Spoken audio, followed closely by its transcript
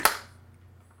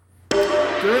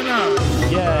Good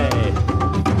enough. Yay.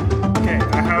 Okay,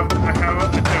 I have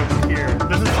a joke here.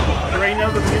 This is right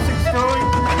now the music's going,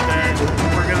 and then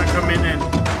we're gonna come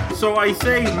in. So I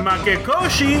say,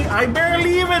 Makekoshi, I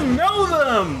barely even know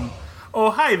them.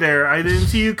 Oh, hi there, I didn't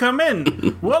see you come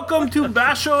in. Welcome to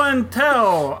Basho and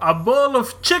Tell, a bowl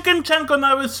of chicken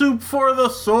chankonabe soup for the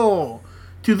soul.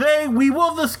 Today, we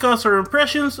will discuss our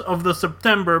impressions of the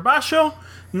September Basho,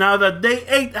 now that Day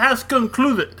 8 has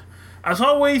concluded. As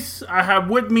always, I have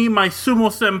with me my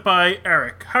sumo senpai,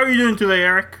 Eric. How are you doing today,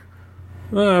 Eric?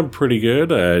 I'm pretty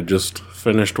good. I just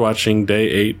finished watching Day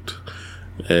 8.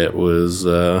 It was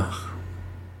an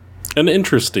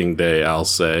interesting day, I'll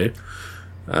say.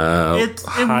 It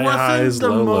high wasn't highs, the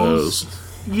low most. lows.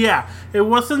 Yeah, it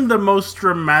wasn't the most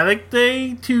dramatic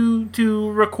day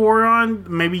to record on.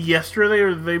 Maybe yesterday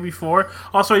or the day before.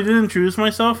 Also, I didn't introduce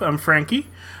myself. I'm Frankie.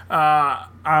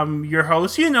 I'm your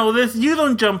host. You know this. You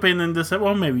don't jump in this.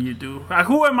 Well, maybe you do.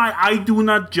 Who am I? I do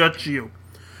not judge you.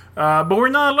 But we're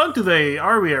not alone today,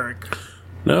 are we, Eric?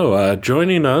 No,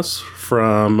 joining us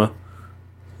from,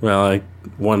 well, I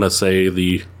want to say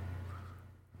the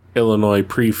Illinois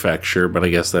Prefecture, but I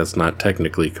guess that's not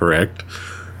technically correct.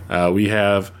 We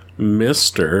have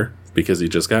Mr., because he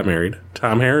just got married,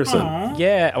 Tom Harrison. Aww.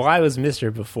 Yeah, well, I was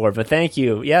Mr. before, but thank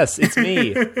you. Yes, it's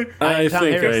me. I Tom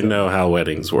think Harrison. I know how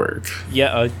weddings work.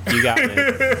 Yeah, you got me.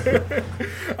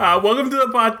 Welcome to the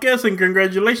podcast and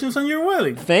congratulations on your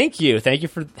wedding. Thank you. Thank you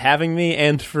for having me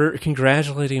and for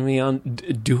congratulating me on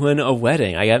doing a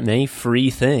wedding. I got many free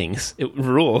things. It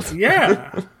ruled.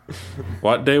 Yeah.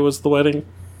 What day was the wedding?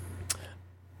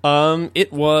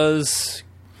 It was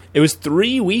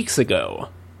 3 weeks ago.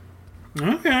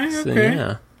 Okay. So, Okay.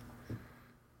 yeah.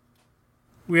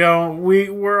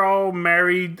 We're all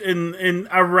married in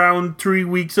around 3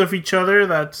 weeks of each other.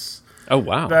 That's Oh,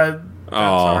 wow. that's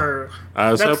Aw. our.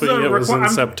 I was That's hoping the it was in I'm-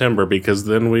 September, because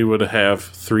then we would have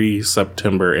 3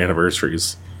 September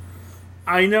anniversaries.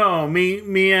 I know.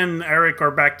 Me and Eric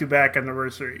are back to back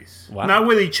anniversaries. Wow. Not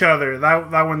with each other.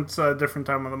 That one's a different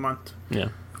time of the month. Yeah.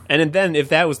 And then if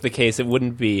that was the case, it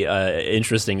wouldn't be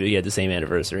interesting that you had the same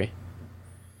anniversary.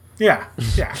 Yeah.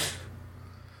 Yeah.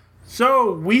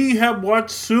 So we have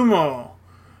watched sumo.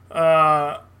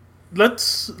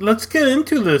 Let's get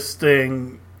into this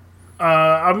thing.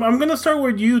 I'm gonna start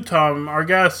with you, Tom, our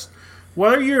guest.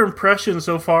 What are your impressions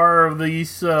so far of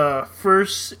these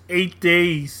first 8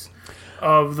 days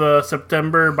of the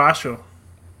September Basho?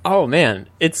 Oh man,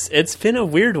 it's been a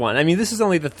weird one. I mean, this is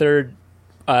only the third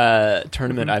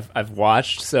tournament I've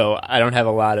watched, so I don't have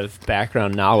a lot of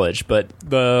background knowledge. But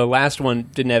the last one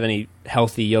didn't have any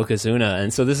healthy Yokozuna,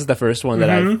 and so this is the first one that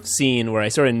I've seen where I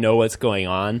sort of know what's going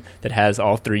on. That has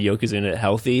all 3 Yokozuna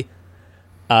healthy,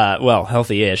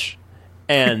 healthy-ish.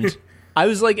 And I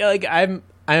was like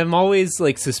I'm always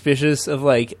like suspicious of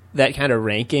like that kind of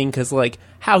ranking, because like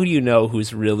how do you know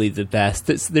who's really the best?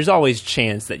 There's always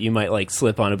chance that you might like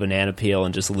slip on a banana peel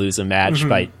and just lose a match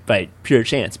by pure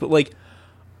chance. But like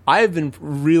I've been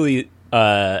really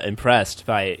impressed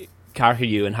by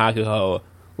Kakuyu and Hakuho,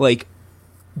 like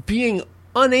being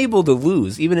unable to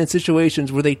lose even in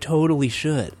situations where they totally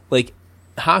should. Like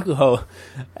Hakuho,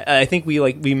 I think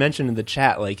we mentioned in the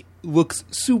chat, like looks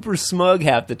super smug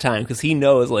half the time because he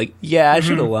knows like, yeah, I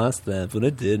should have lost that, but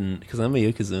I didn't because I'm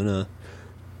a Yokozuna.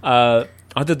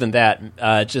 Other than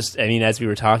that, just I mean, as we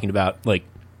were talking about, like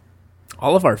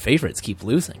all of our favorites keep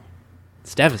losing.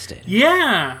 It's devastating.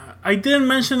 Yeah, I didn't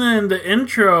mention it in the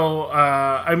intro.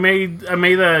 I made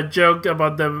a joke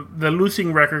about the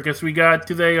losing record because we got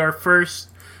today our first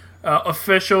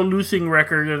official losing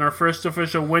record and our first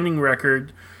official winning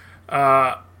record.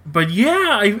 But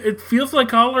yeah, it feels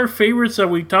like all our favorites that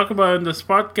we talk about in this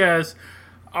podcast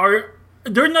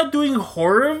they're not doing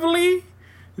horribly.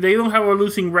 They don't have a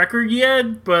losing record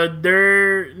yet, but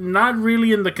they're not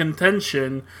really in the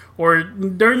contention, or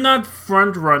they're not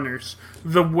front runners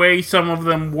the way some of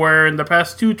them were in the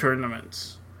past 2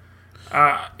 tournaments.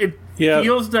 It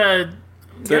feels that...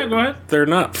 Yeah, go ahead. They're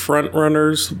not front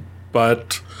runners,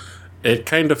 but it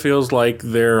kind of feels like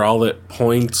they're all at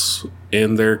points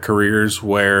in their careers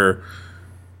where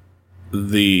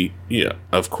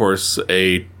of course,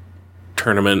 a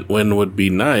tournament win would be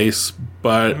nice,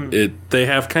 but they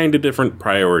have kind of different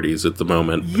priorities at the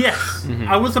moment. Yes,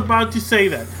 I was about to say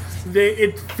that.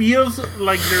 It feels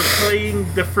like they're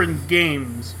playing different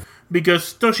games,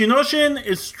 because Toshinoshin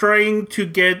is trying to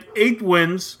get 8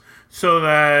 wins so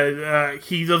that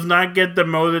he does not get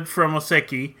demoted from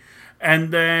Oseki,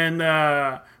 and then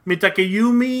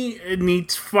Mitakeyumi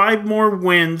needs 5 more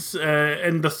wins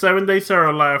in the 7 days that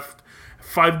are left.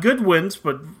 5 good wins,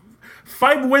 but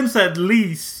 5 wins at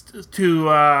least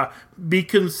to be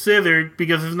considered,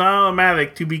 because it's not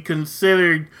automatic, to be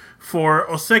considered for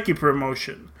Ozeki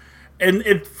promotion. And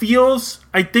it feels,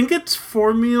 I think it's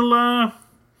Formula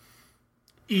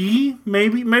E,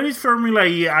 maybe it's Formula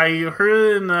E. I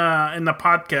heard it in the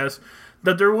podcast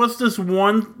that there was this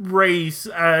one race.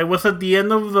 It was at the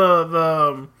end of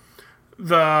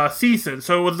the season,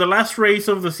 so it was the last race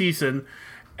of the season,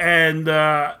 and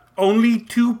only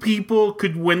 2 people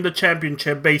could win the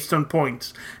championship based on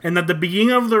points. And at the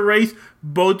beginning of the race,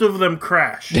 both of them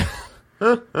crashed.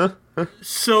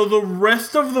 So the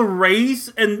rest of the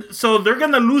race, and so they're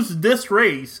gonna lose this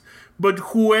race, but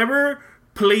whoever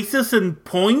places in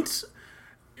points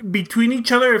between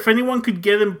each other, if anyone could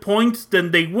get in points,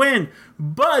 then they win.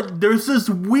 But there's this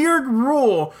weird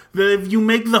rule that if you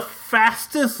make the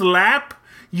fastest lap,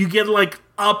 you get like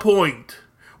a point,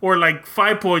 or like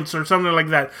 5 points or something like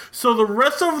that. So the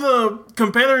rest of the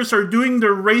competitors are doing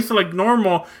their race like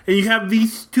normal, and you have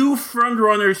these 2 front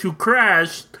runners who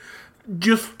crashed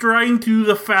just trying to do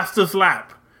the fastest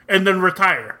lap and then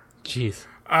retire. Jeez.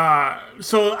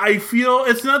 So I feel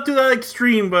it's not to that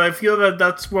extreme, but I feel that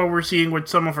that's what we're seeing with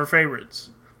some of our favorites.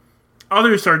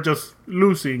 Others are just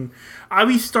losing.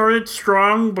 Avi started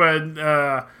strong, but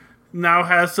now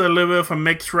has a little bit of a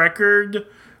mixed record.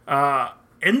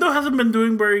 Endo hasn't been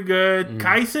doing very good.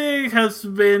 Kaise has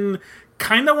been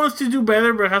kind of wants to do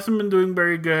better, but hasn't been doing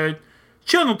very good.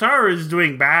 Shinotaru is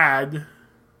doing bad.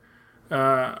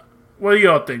 What do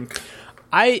y'all think?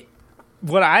 I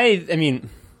mean,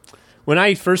 when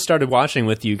I first started watching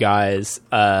with you guys,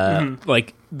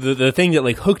 like the thing that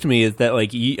like hooked me is that like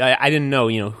I didn't know,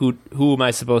 who am I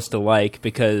supposed to like,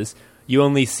 because you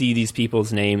only see these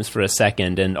people's names for a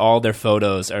second, and all their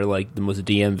photos are like the most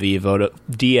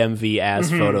DMV ass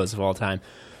photos of all time.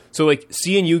 So like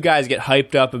seeing you guys get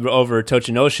hyped up over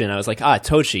Tochinoshin, I was like,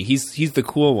 Tochi, he's the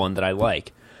cool one that I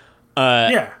like.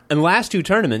 Yeah. And last 2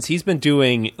 tournaments, he's been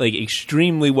doing like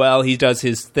extremely well. He does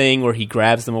his thing where he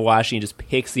grabs the Mawashi and just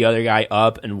picks the other guy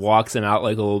up and walks him out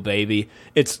like a little baby.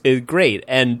 It's great.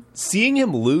 And seeing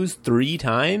him lose 3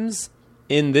 times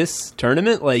in this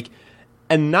tournament, like,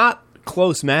 and not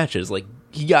close matches, like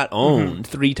he got owned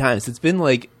 3 times. It's been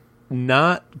like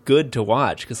not good to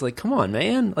watch, because like, come on,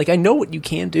 man. Like, I know what you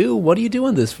can do. What are you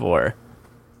doing this for?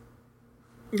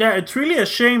 Yeah, it's really a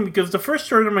shame, because the first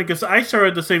tournament, because I started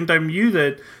at the same time you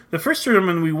did, the first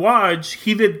tournament we watched,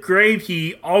 he did great.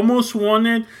 He almost won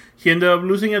it. He ended up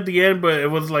losing at the end, but it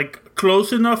was like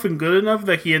close enough and good enough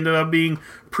that he ended up being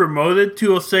promoted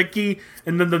to Ozeki.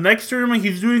 And then the next tournament,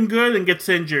 he's doing good and gets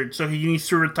injured, so he needs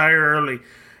to retire early.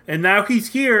 And now he's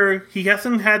here. He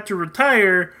hasn't had to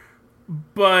retire,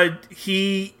 but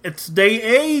it's day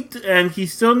 8, and he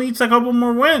still needs a couple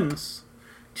more wins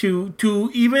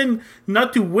to even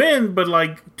not to win, but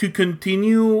like to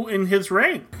continue in his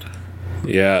rank.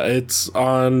 Yeah, it's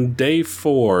on day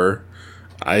 4.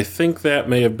 I think that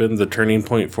may have been the turning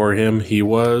point for him. He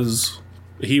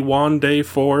won day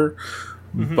 4,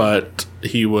 but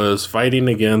he was fighting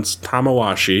against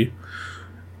Tamawashi,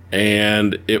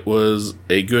 and it was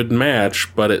a good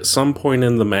match, but at some point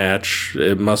in the match,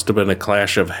 it must have been a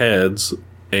clash of heads,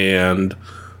 and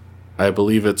I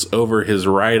believe it's over his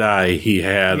right eye he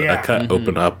had a cut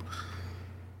open up.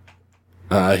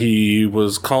 He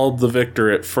was called the victor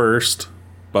at first,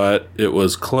 but it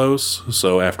was close,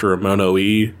 so after a Mono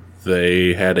E,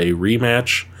 they had a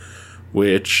rematch,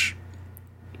 which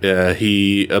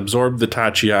he absorbed the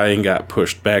Tachi and got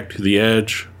pushed back to the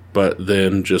edge, but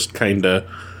then just kind of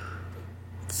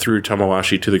threw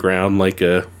Tamawashi to the ground like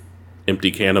a empty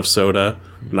can of soda.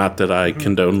 Not that I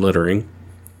condone littering.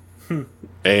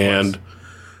 And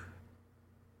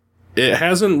it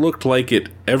hasn't looked like it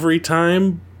every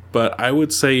time, but I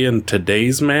would say in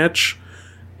today's match,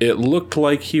 it looked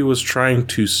like he was trying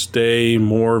to stay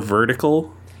more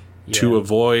vertical to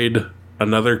avoid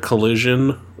another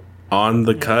collision on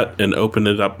the cut and open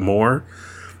it up more.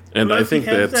 And Plus, I think he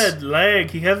has that's that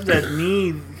leg, he has that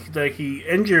knee that he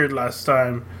injured last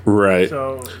time. right.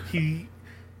 So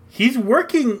he's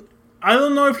working. I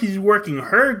don't know if he's working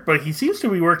hurt, but he seems to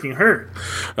be working hurt.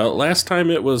 Last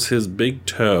time it was his big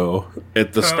toe.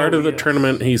 At the start of the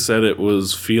tournament, he said it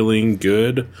was feeling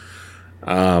good.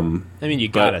 I mean, you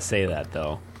gotta say that,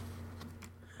 though.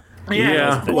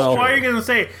 Yeah. Well, why are you gonna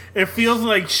say it feels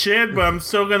like shit, but I'm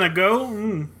still gonna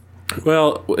go?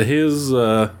 Well, his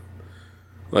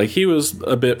he was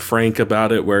a bit frank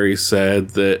about it, where he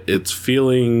said that it's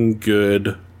feeling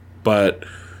good, but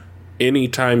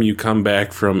anytime you come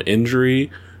back from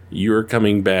injury, you're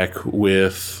coming back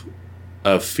with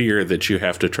a fear that you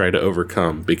have to try to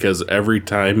overcome, because every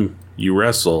time you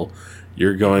wrestle,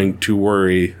 you're going to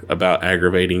worry about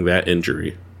aggravating that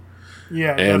injury.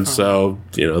 Yeah, and definitely. so,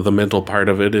 the mental part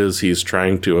of it is he's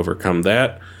trying to overcome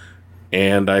that.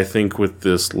 And I think with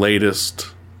this latest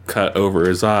cut over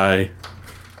his eye,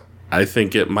 I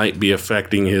think it might be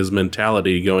affecting his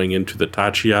mentality going into the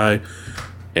Tachi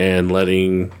and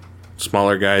letting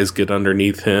smaller guys get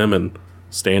underneath him and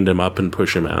stand him up and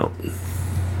push him out.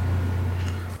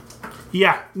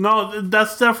 Yeah, no,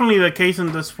 that's definitely the case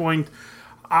at this point.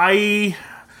 I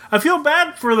feel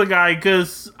bad for the guy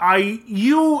because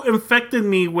you infected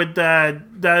me with that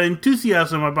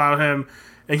enthusiasm about him,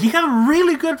 and he had a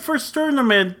really good first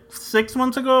tournament 4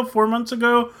 months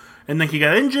ago, and then he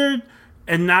got injured,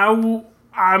 and now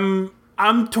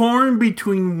I'm torn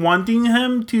between wanting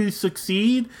him to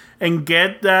succeed and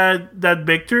get that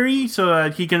victory so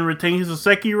that he can retain his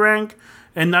Oseki rank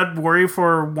and not worry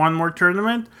for one more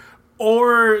tournament,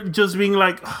 or just being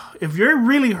like, if you're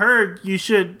really hurt, you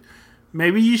should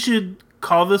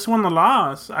call this one a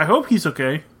loss. I hope he's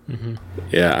okay. Mm-hmm.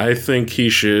 Yeah, I think he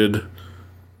should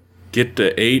get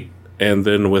to 8 and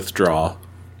then withdraw.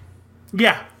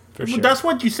 Yeah. For sure. That's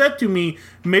what you said to me.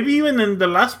 Maybe even in the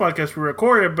last podcast we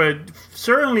recorded, but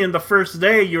certainly in the first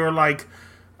day, you were like,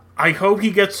 I hope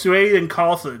he gets to 8 and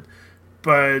calls it.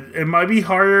 But it might be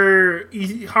harder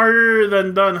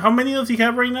than done. How many does he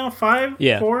have right now? 5?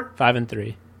 Yeah, 4? 5 and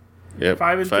 3. Yep,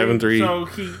 5 and 5 and 3. So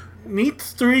he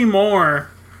needs 3 more.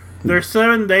 There's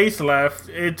 7 days left.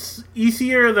 It's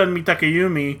easier than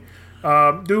Mitakeyumi.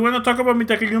 Do you want to talk about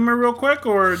Mitakeyumi real quick,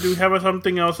 or do you have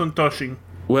something else on Toshi?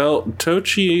 Well,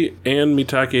 Tochi and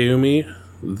Mitakeyumi,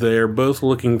 they're both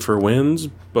looking for wins,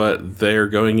 but they're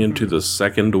going into the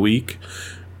second week,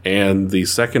 and the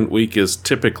second week is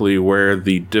typically where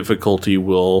the difficulty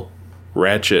will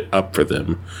ratchet up for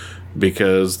them,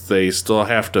 because they still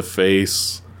have to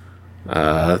face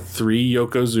 3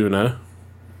 Yokozuna.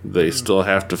 They still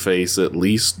have to face at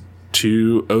least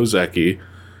 2 Ozeki,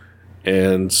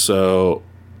 and so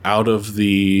out of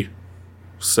the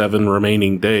 7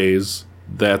 remaining days,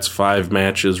 that's 5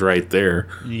 matches right there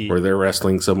where they're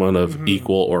wrestling someone of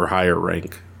equal or higher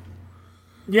rank.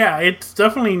 Yeah, it's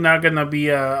definitely not going to be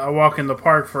a walk in the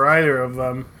park for either of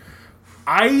them.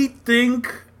 I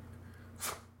think,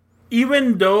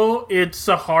 even though it's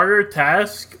a harder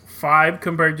task, 5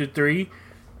 compared to 3,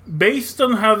 based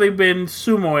on how they've been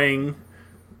sumoing,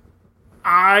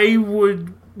 I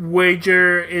would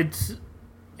wager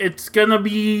it's gonna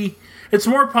be... It's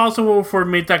more possible for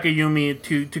Mitakeyumi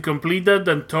to complete that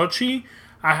than Tochi.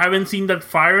 I haven't seen that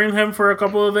fire in him for a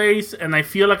couple of days, and I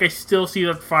feel like I still see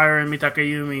that fire in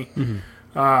Mitakeyumi.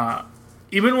 Mm-hmm.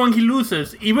 Even when he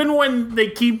loses, even when they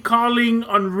keep calling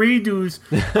on redos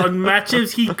on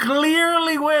matches he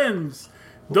clearly wins,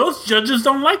 those judges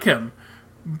don't like him.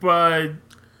 But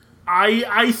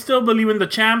I still believe in the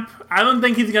champ. I don't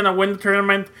think he's going to win the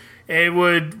tournament. It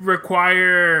would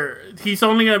require... He's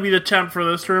only going to be the champ for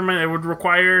this tournament. It would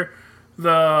require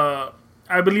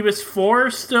I believe it's 4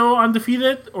 still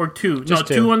undefeated, or 2? Just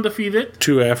no, 2 undefeated.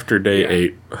 2 after day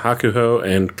 8. Hakuho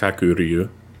and Kakuryu.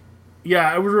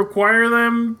 Yeah, it would require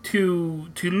them to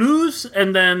lose,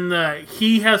 and then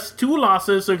he has 2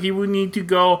 losses, so he would need to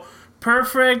go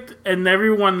perfect and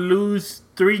everyone lose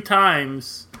 3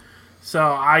 times.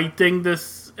 So I think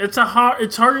it's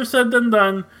harder said than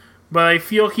done, but I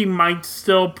feel he might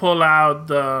still pull out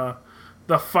the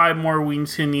 5 more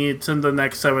wins he needs in the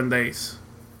next 7 days.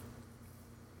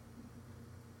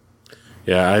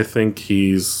 Yeah, I think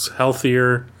he's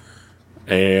healthier,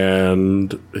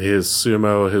 and his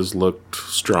sumo has looked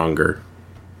stronger.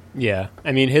 Yeah,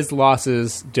 I mean, his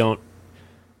losses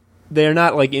they're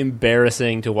not, like,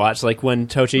 embarrassing to watch. Like, when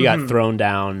Tochi got thrown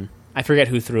down, I forget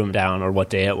who threw him down or what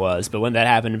day it was, but when that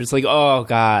happened, it was like, oh,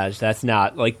 gosh, that's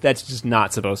just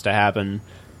not supposed to happen.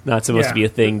 Not supposed to be a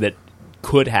thing that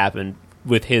could happen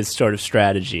with his sort of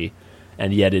strategy,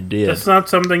 and yet it did. That's not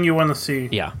something you want to see.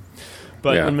 Yeah.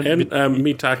 But yeah, and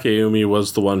Mitakeyumi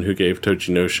was the one who gave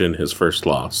Tochinoshin his first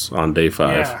loss on day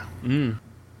 5. Yeah.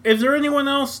 Is there anyone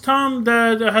else, Tom,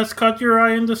 that has caught your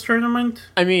eye in this tournament?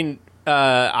 I mean,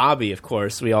 Abi, of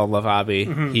course. We all love Abi.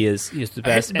 Mm-hmm. He's the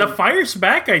best. The fire's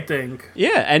back, I think.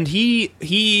 Yeah, and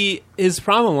his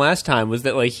problem last time was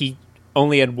that, like, he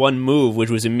only had one move,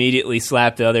 which was immediately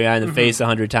slap the other guy in the face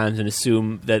 100 times and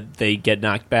assume that they get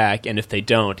knocked back, and if they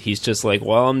don't, he's just like,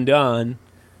 well, I'm done.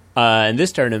 In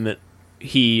this tournament,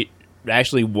 he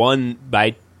actually won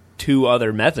by 2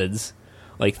 other methods,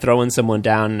 like throwing someone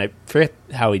down, and I forget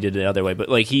how he did it the other way, but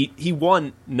like he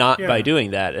won not by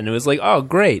doing that, and it was like, oh,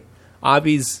 great,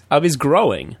 Abi's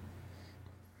growing.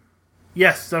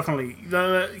 Yes, definitely.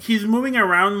 He's moving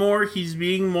around more. He's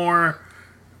being more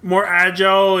more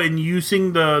agile in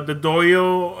using the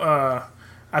doyo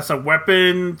as a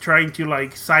weapon, trying to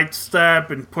like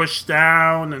sidestep and push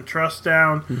down and thrust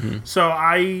down. So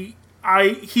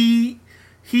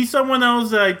he's someone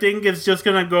else that I think is just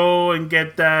gonna go and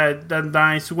get that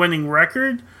nice winning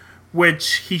record,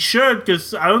 which he should,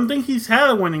 because I don't think he's had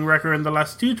a winning record in the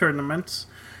last 2 tournaments.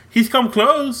 He's come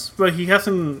close, but he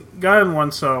hasn't gotten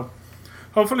one. So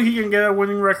hopefully he can get a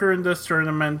winning record in this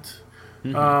tournament.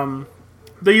 The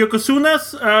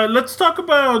Yokozunas. Let's talk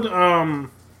about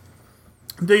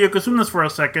the Yokozunas for a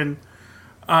second.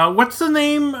 What's the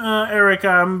name, Eric?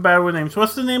 I'm bad with names.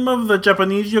 What's the name of the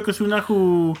Japanese Yokozuna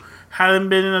who hadn't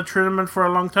been in a tournament for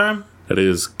a long time? That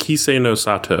is Kisei no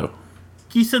Sato.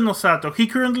 Kisei no Sato. He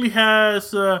currently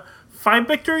has 5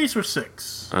 victories or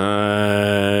 6?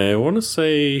 I want to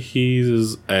say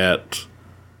he's at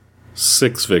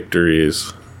 6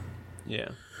 victories. Yeah.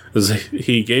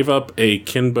 He gave up a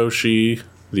Kinboshi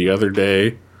the other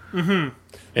day. And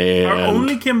Our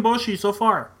only Kimboshi so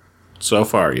far. So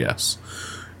far, yes.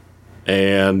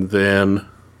 And then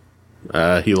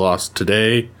he lost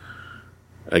today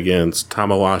against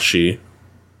Tamawashi.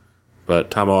 But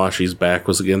Tamawashi's back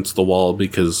was against the wall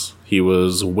because he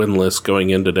was winless going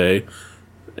in today.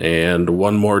 And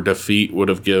one more defeat would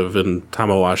have given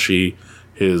Tamawashi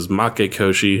his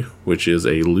Makekoshi, which is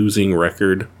a losing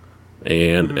record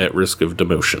and at risk of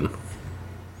demotion.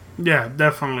 Yeah,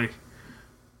 definitely.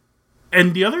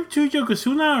 And the other 2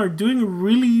 Yokozuna are doing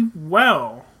really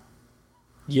well.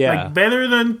 Yeah. Like, better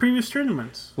than previous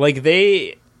tournaments. Like,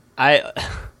 they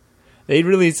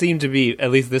really seem to be, at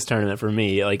least this tournament for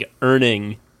me, like,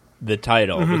 earning the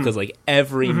title. Because, like,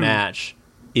 every match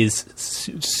is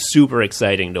super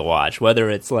exciting to watch. Whether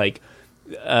it's, like,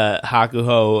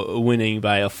 Hakuho winning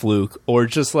by a fluke or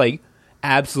just, like,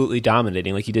 absolutely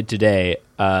dominating like he did today.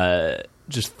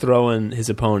 Just throwing his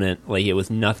opponent like it was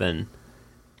nothing.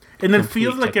 And it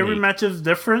feels like every match is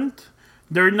different.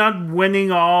 They're not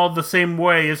winning all the same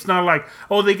way. It's not like,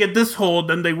 oh, they get this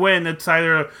hold and they win. It's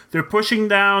either they're pushing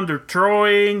down, they're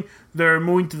throwing, they're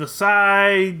moving to the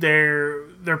side,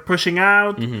 they're pushing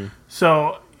out.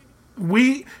 So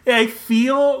I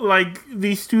feel like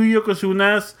these 2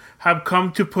 Yokozunas have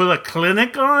come to put a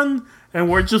clinic on, and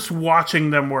we're just watching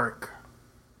them work.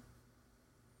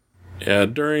 Yeah,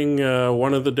 during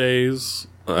one of the days,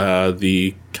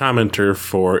 the commenter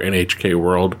for NHK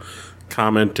World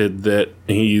commented that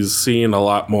he's seen a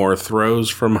lot more throws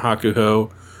from Hakuho,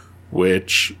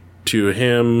 which to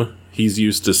him, he's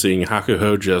used to seeing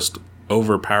Hakuho just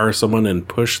overpower someone and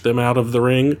push them out of the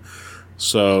ring.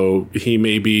 So he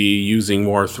may be using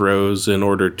more throws in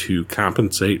order to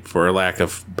compensate for a lack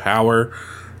of power.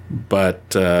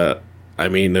 But, I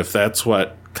mean, if that's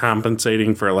what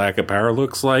compensating for a lack of power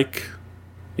looks like,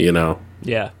 you know.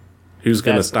 Yeah. Who's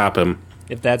going to stop him?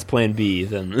 If that's plan B,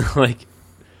 then, like,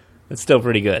 it's still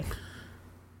pretty good.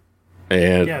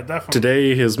 And yeah, definitely.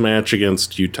 Today, his match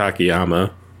against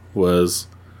Yutakiyama was,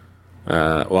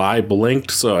 I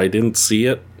blinked, so I didn't see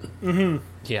it.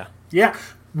 Yeah. Yeah.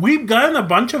 We've gotten a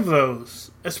bunch of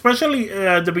those. Especially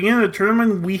at the beginning of the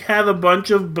tournament, we had a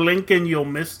bunch of blink and you'll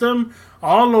miss them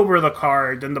all over the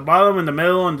card. In the bottom, in the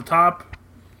middle, and the top.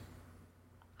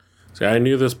 See, I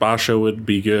knew this Basho would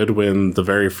be good when the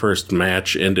very first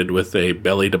match ended with a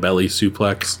belly-to-belly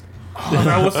suplex. Oh,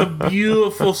 that was a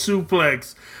beautiful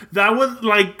suplex. That was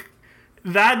like...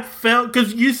 That felt...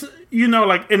 Because, you know,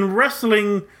 like in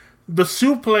wrestling... The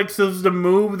suplex is the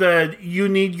move that you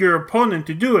need your opponent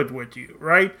to do it with you,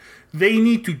 right? They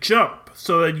need to jump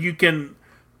so that you can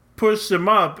push them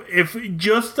up. If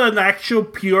just an actual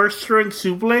pure strength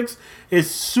suplex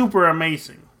is super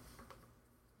amazing.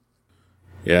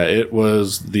 Yeah, it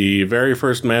was the very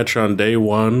first match on day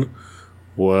 1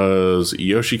 was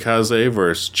Yoshikaze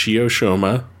versus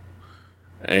Chiyoshima.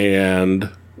 And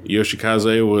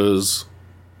Yoshikaze was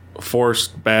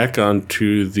forced back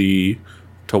onto the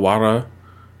Tawara,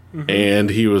 and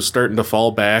he was starting to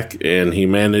fall back, and he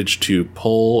managed to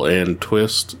pull and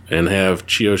twist and have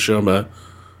Chiyoshima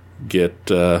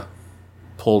get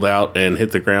pulled out and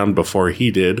hit the ground before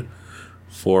he did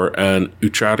for an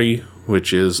Uchari,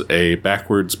 which is a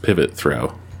backwards pivot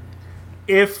throw.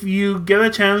 If you get a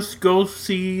chance, go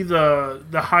see the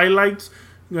highlights.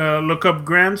 Look up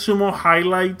Grand Sumo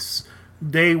highlights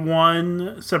day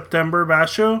 1 September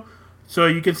Basho. So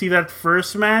you can see that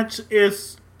first match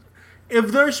is...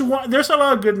 If there's one, there's a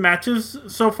lot of good matches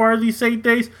so far these 8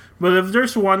 days, but if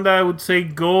there's one that I would say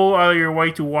go out of your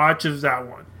way to watch, is that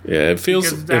one. Yeah, it feels...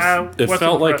 It felt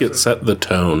impressive. Like it set the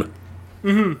tone.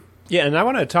 Mm-hmm. Yeah, and I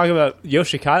want to talk about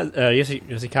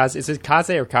Yoshikaze. Is it Kaze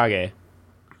or Kage?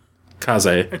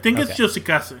 Kaze. I think it's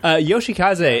Yoshikaze.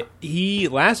 Yoshikaze, he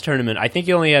last tournament, I think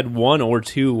he only had 1 or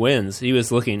 2 wins. He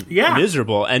was looking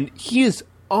miserable, and he is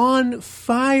on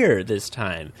fire this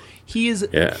time.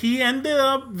 He ended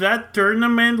up that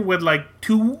tournament with like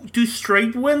two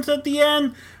straight wins at the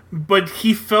end, but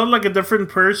he felt like a different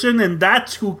person, and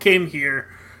that's who came here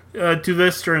to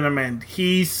this tournament.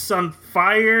 He's on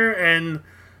fire, and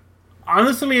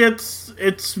honestly,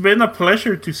 it's been a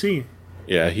pleasure to see.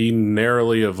 Yeah, he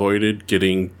narrowly avoided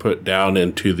getting put down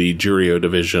into the Juryo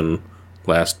division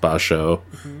last Basho,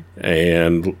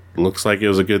 and looks like it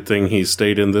was a good thing he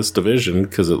stayed in this division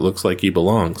because it looks like he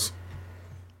belongs.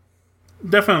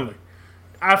 Definitely.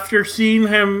 After seeing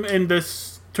him in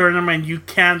this tournament, you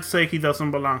can't say he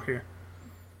doesn't belong here.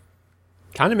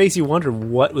 Kind of makes you wonder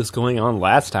what was going on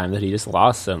last time that he just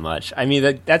lost so much. I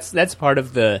mean, that's part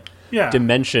of the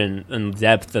dimension and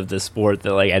depth of the sport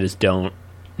that like I just don't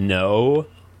know.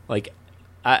 Like,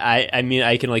 I mean,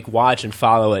 I can like watch and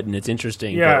follow it, and it's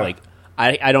interesting, but like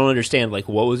I don't understand. Like,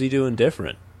 what was he doing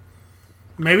different?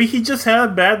 Maybe he just had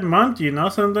a bad month.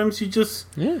 Sometimes he just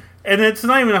and it's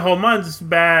not even a whole month. It's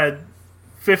bad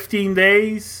 15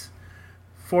 days,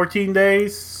 14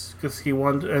 days because he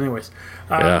won anyways.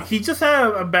 He just had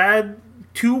a bad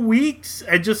 2 weeks.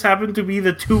 It just happened to be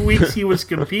the 2 weeks he was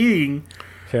competing.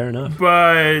 Fair enough.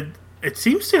 But it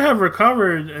seems to have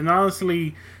recovered, and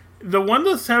honestly, the one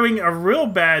that's having a real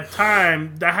bad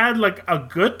time, that had like a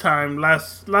good time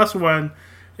last one,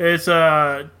 is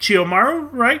Chiyomaru,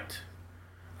 right?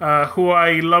 Who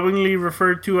I lovingly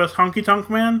refer to as Honky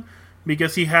Tonk Man,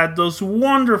 because he had those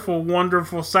wonderful,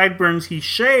 wonderful sideburns he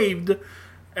shaved,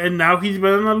 and now he's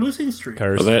been on a losing streak.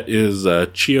 Well, that is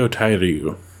Chiyo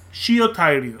Tairyu. Chiyo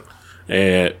Tairyu.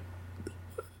 And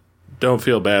don't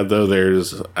feel bad, though.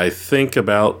 There's, I think,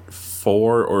 about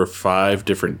 4 or 5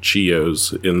 different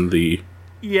Chiyos in the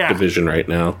division right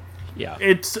now. Yeah,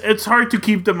 it's hard to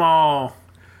keep them all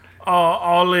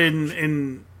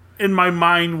in my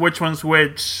mind which one's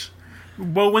which.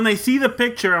 But when I see the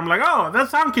picture, I'm like, oh,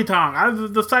 that's Honky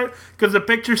Tonk. Because the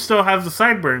picture still has the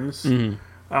sideburns.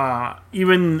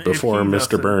 Even before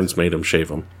Mr. Burns made him shave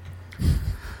them.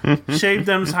 Shave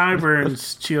them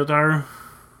sideburns, Chiyotaru.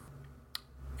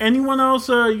 Anyone else,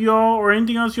 y'all, or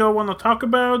anything else y'all want to talk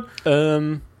about?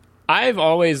 I've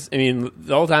always, I mean,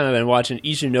 the whole time I've been watching,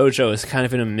 Ishinojo has kind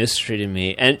of been a mystery to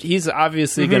me. And he's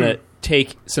obviously going to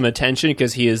take some attention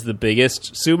because he is the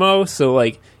biggest sumo. So,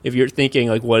 like, if you're thinking,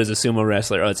 like, what is a sumo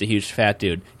wrestler? Oh, it's a huge fat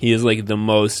dude. He is, like, the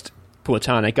most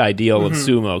platonic ideal of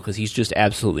sumo because he's just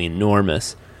absolutely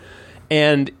enormous.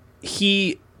 And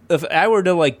if I were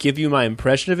to like give you my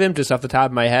impression of him just off the top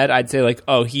of my head, I'd say like,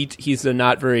 oh, he's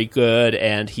not very good,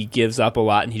 and he gives up a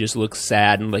lot, and he just looks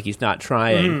sad and like he's not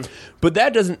trying. But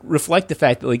that doesn't reflect the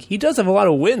fact that like he does have a lot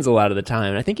of wins a lot of the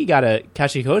time. And I think he got a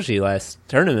Kachikoshi last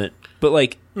tournament, but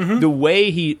like the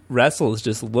way he wrestles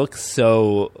just looks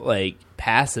so like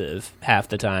passive half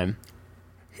the time.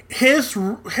 His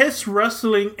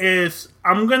wrestling is,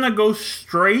 I'm gonna go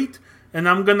straight and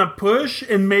I'm gonna push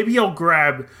and maybe I'll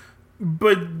grab.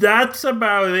 But that's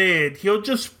about it. He'll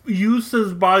just use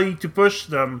his body to push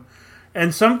them.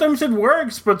 And sometimes it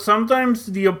works, but sometimes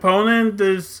the opponent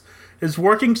is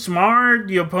working smart.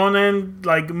 The opponent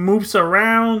like moves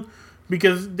around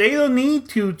because they don't need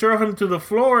to throw him to the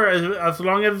floor as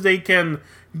long as they can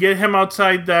get him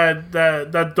outside that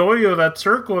doyo, that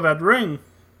circle, that ring.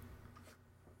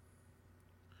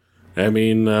 I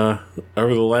mean, over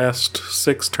the last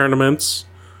 6 tournaments,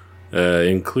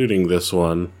 including this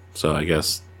one, so I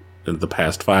guess in the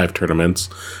past 5 tournaments,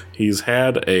 he's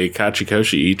had a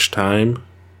Kachikoshi each time.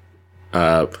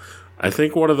 I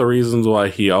think one of the reasons why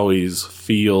he always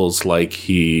feels like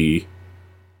he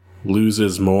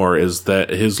loses more is that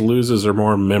his losses are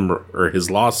more his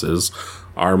losses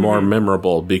are more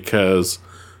memorable, because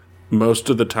most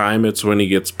of the time it's when he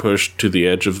gets pushed to the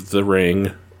edge of the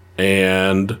ring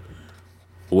and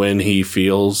when he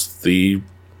feels the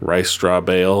rice straw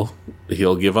bale,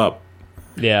 he'll give up.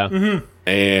 Yeah.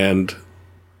 And,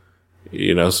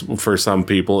 you know, for some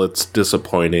people it's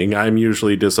disappointing. I'm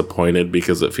usually disappointed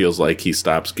because it feels like he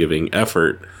stops giving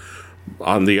effort.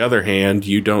 On the other hand,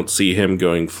 you don't see him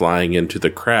going flying into the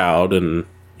crowd and,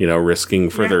 you know, risking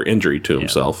further injury to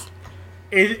himself.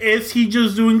 Is he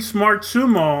just doing smart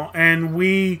sumo? And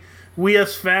we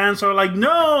as fans are like,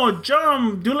 no,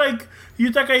 jump, do like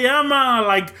Yutakayama,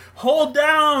 like hold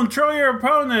down, throw your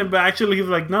opponent. But actually he's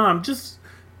like, no,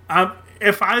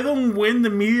 if I don't win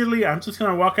immediately, I'm just going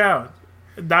to walk out.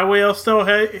 That way I'll still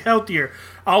healthier.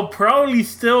 I'll probably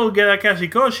still get a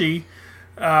Kachikoshi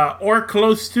or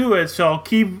close to it, so I'll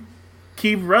keep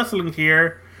wrestling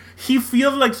here. he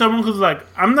feels like someone who's like,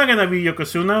 I'm not gonna be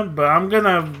Yokozuna, but I'm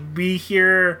gonna be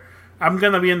here. I'm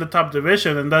gonna be in the top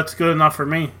division, and that's good enough for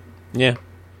me. Yeah.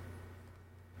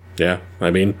 Yeah,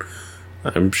 I mean,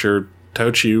 I'm sure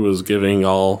Tochi was giving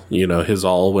his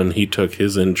all when he took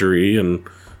his injury and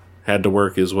had to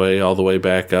work his way all the way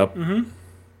back up. Mm-hmm.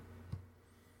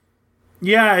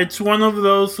 Yeah, it's one of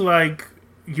those, like,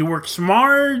 you work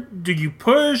smart, do you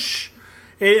push?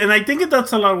 And I think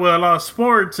that's a lot with a lot of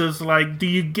sports is, like, do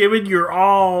you give it your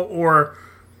all or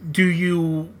do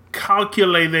you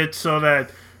calculate it so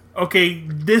that, okay,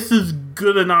 this is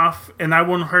good enough and I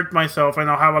won't hurt myself and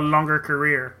I'll have a longer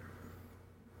career?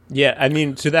 Yeah, I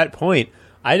mean, to that point,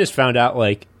 I just found out,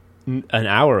 like, an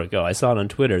hour ago, I saw it on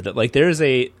Twitter, that, like, there's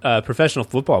a professional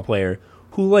football player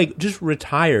who, like, just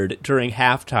retired during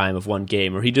halftime of one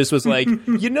game, where he just was like,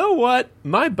 you know what?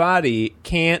 My body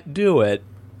can't do it,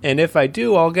 and if I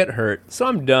do, I'll get hurt, so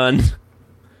I'm done.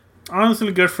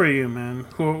 Honestly, good for you, man.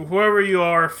 Whoever you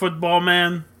are, football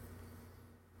man.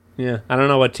 Yeah, I don't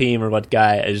know what team or what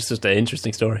guy. It's just an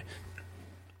interesting story.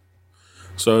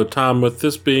 So, Tom, with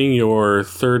this being your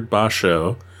third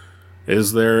Basho,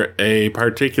 is there a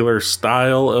particular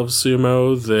style of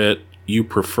sumo that you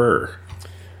prefer?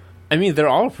 I mean, they're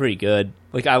all pretty good.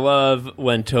 Like, I love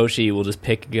when Toshi will just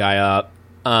pick a guy up.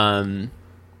 I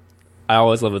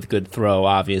always love a good throw,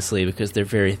 obviously, because they're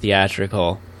very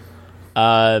theatrical.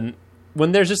 When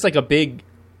there's just like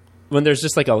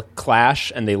a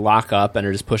clash and they lock up and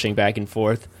are just pushing back and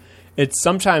forth, it's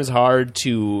sometimes hard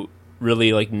to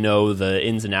really like know the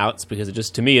ins and outs,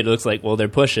 because to me it looks like, well, they're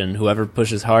pushing. Whoever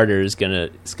pushes harder is gonna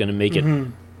make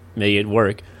it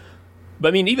work. But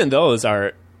I mean, even those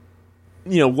are,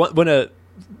 when a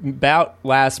bout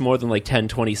lasts more than like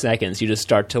 10-20 seconds, you just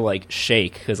start to like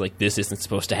shake because like this isn't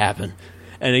supposed to happen,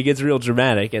 and it gets real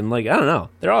dramatic, and like, I don't know,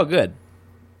 they're all good.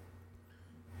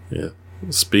 Yeah.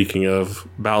 Speaking of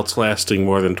bouts lasting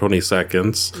more than 20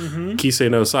 seconds,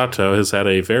 Kisei no Sato has had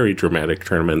a very dramatic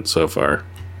tournament so far.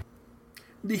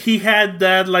 He had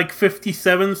that like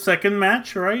 57-second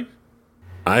match, right?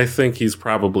 I think he's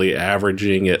probably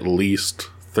averaging at least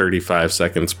 35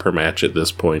 seconds per match at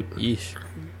this point. Yeesh.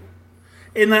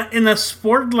 In a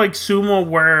sport like sumo,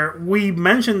 where we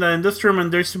mentioned that in this tournament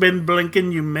there's been blink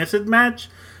and you miss it match,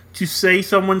 to say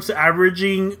someone's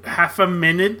averaging half a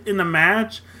minute in a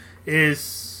match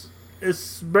is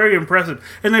very impressive.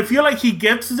 And I feel like he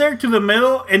gets there to the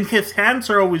middle and his hands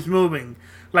are always moving.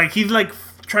 Like he's like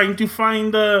trying to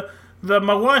find the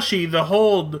mawashi, the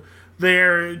hold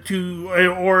there,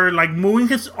 or like moving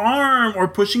his arm or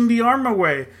pushing the arm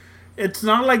away. It's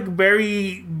not like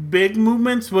very big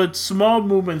movements, but small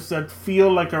movements that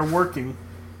feel like are working.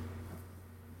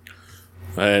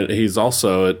 And he's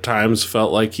also at times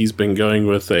felt like he's been going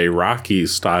with a Rocky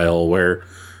style where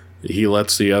he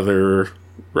lets the other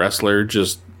wrestler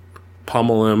just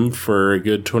pummel him for a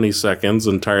good 20 seconds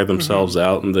and tire themselves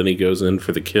out, and then he goes in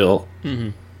for the kill.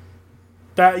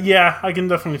 Yeah, I can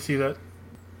definitely see that.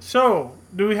 So,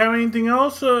 do we have anything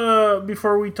else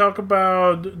before we talk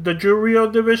about the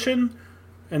Juryo division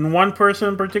and one person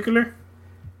in particular?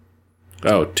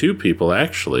 Oh, two people,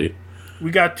 actually. We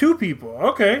got two people.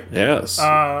 Okay. Yes.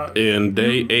 In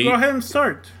day 8... Go ahead and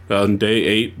start. On day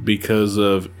 8, because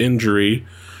of injury,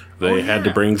 they had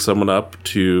to bring someone up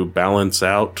to balance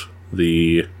out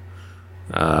the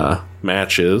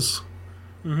matches.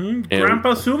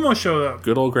 Grandpa Sumo showed up.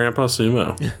 Good old Grandpa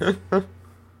Sumo.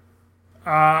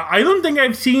 I don't think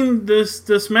I've seen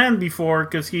this man before,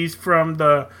 because he's from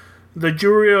the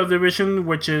Juryo division,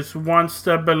 which is one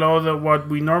step below what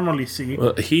we normally see.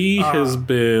 Well, he has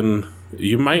been...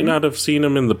 You might not have seen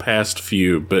him in the past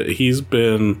few, but he's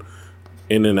been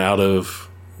in and out of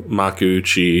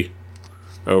Makuuchi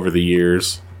over the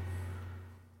years.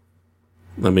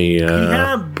 Let me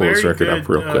pull his record up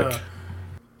real quick.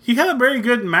 He had a very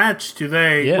good match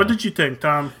today. Yeah. What did you think,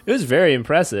 Tom? It was very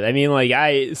impressive. I mean, like,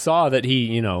 I saw that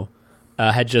he,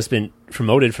 had just been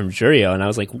promoted from Juryo, and I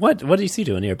was like, what is he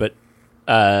doing here? But,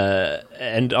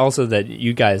 and also that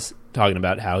you guys talking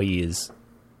about how he is,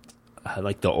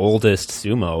 like, the oldest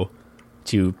sumo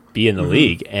to be in the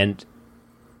league, and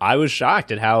I was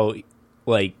shocked at how,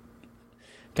 like,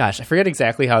 gosh, I forget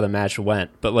exactly how the match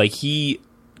went, but, like, he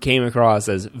came across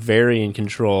as very in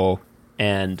control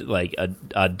and like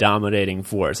a dominating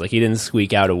force. Like, he didn't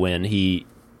squeak out a win. He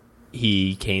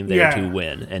came there to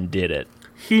win and did it.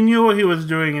 He knew what he was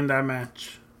doing in that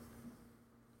match.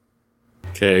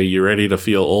 Okay, you ready to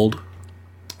feel old?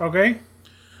 Okay.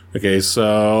 Okay,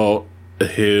 so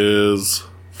his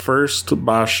first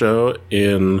basho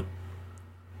in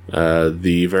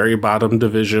the very bottom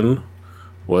division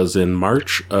was in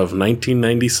March of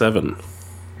 1997.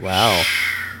 Wow.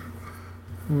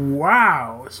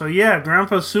 Wow. So yeah,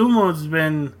 Grandpa Sumo's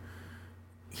been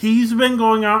he's been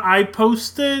going on. I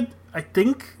posted a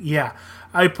thing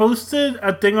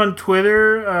on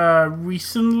Twitter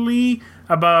recently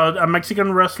about a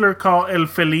Mexican wrestler called El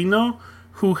Felino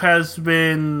who has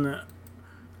been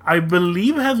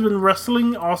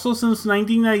wrestling also since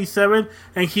 1997,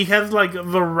 and he has like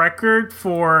the record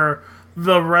for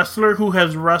the wrestler who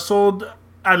has wrestled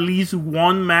at least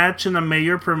one match in a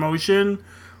major promotion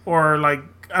or like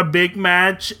a big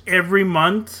match every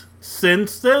month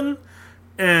since then.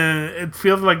 And it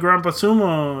feels like Grandpa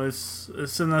Sumo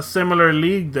is in a similar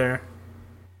league there.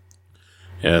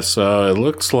 Yeah, so it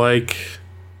looks like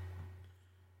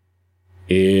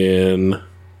in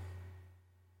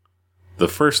the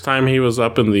first time he was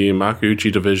up in the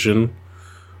Makuuchi division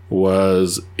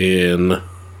was in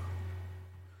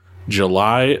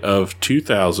July of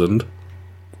 2000.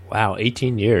 Wow,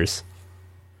 18 years.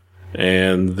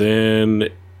 And then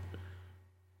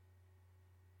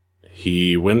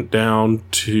he went back down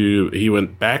to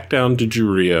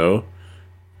Juryo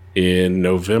in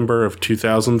November of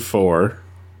 2004,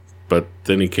 but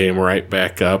then he came right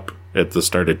back up at the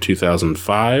start of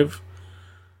 2005.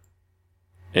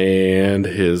 And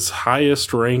his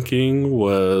highest ranking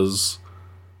was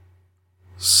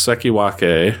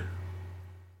Sekiwake.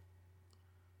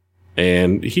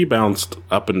 And he bounced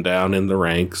up and down in the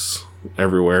ranks,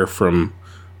 everywhere from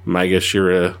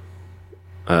Maegashira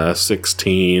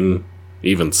 16,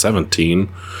 even 17,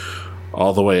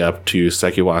 all the way up to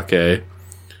Sekiwake.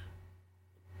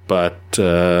 But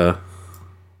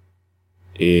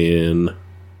in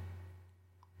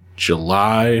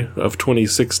July of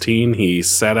 2016, he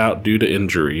sat out due to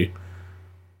injury,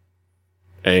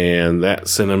 and that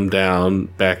sent him down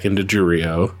back into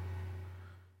Juryo.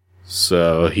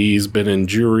 So he's been in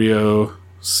Juryo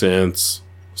since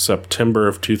September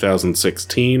of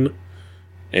 2016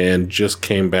 and just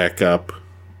came back up.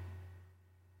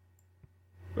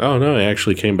 Oh no, he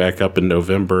actually came back up in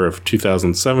November of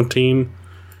 2017.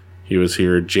 He was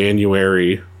here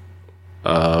January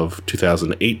of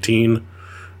 2018.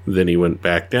 Then he went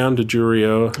back down to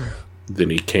Juryo. Then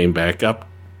he came back up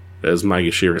as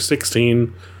Maegashira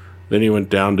 16. Then he went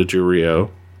down to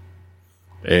Juryo.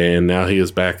 And now he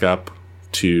is back up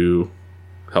to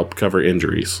help cover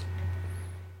injuries.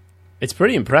 It's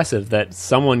pretty impressive that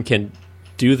someone can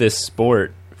do this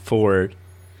sport for,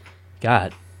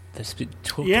 God,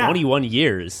 21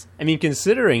 years. I mean,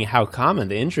 considering how common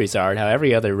the injuries are and how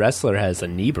every other wrestler has a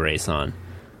knee brace on,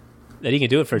 that he can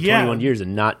do it for 21 years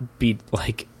and not be,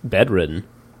 like, bedridden.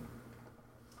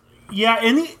 Yeah,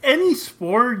 any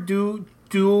sport do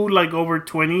like over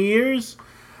 20 years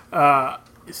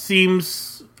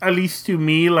seems, at least to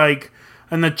me, like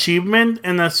an achievement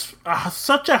and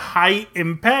such a high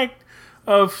impact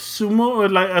of sumo,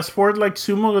 like a sport like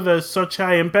sumo with such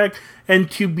high impact,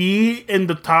 and to be in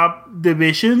the top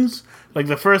divisions, like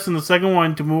the first and the second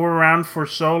one, to move around for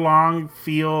so long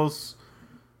feels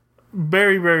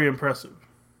very, very impressive.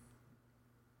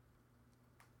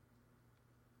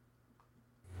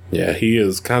 Yeah, he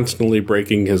is constantly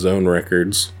breaking his own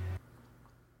records.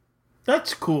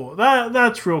 That's cool.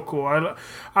 That's real cool.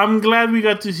 I'm glad we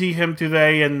got to see him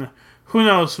today, and who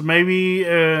knows, maybe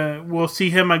we'll see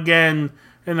him again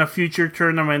in a future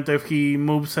tournament if he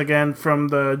moves again from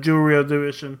the Juryo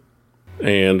division.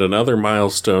 And another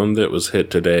milestone that was hit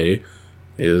today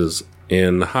is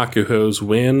in Hakuho's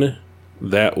win.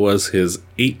 That was his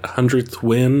 800th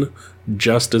win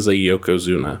just as a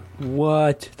Yokozuna.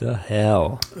 What the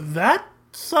hell?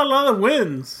 That's a lot of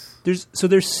wins. There's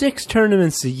 6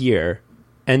 tournaments a year,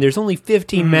 and there's only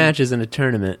 15 matches in a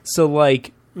tournament. So,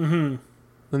 like, let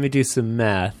me do some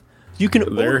math.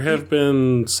 There have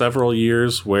been several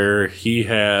years where he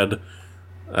had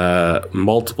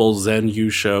multiple Zen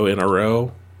Yusho in a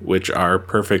row, which are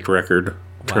perfect record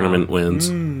tournament wins.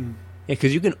 Yeah,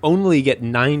 because you can only get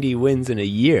 90 wins in a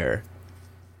year.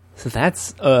 So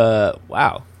that's,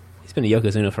 wow. He's been a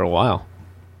Yokozuna for a while.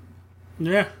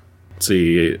 Yeah. Let's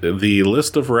see, the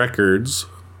list of records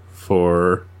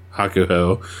for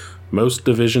Hakuho: most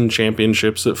division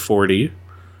championships at 40,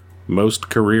 most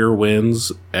career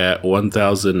wins at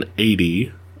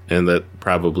 1,080, and that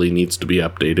probably needs to be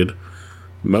updated.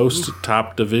 Most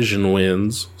top division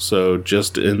wins, so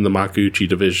just in the Makuuchi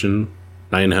division,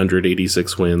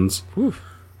 986 wins.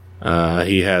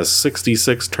 He has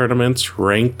 66 tournaments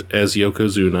ranked as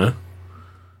Yokozuna.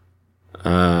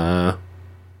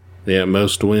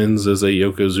 Most wins as a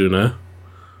Yokozuna.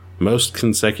 Most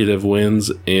consecutive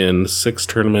wins in 6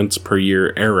 tournaments per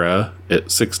year era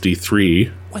at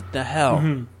 63. What the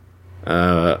hell?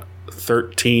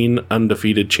 13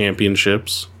 undefeated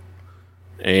championships.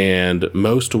 and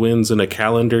most wins in a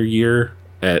calendar year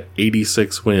at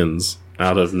 86 wins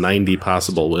out of 90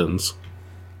 possible wins.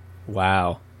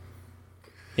 Wow.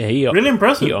 Yeah, really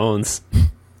impressive. He owns.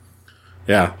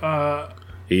 Yeah.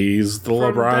 He's the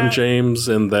LeBron James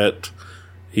in that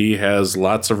he has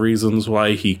lots of reasons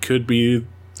why he could be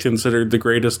considered the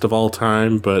greatest of all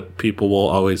time, but people will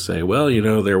always say, well,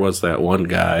 there was that one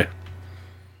guy.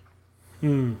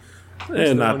 And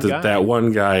not that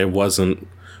one guy wasn't.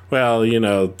 Well,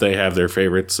 they have their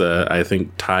favorites. I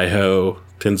think Taiho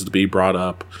tends to be brought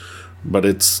up, but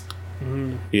it's,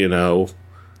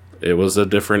 it was a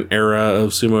different era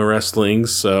of sumo wrestling,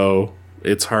 so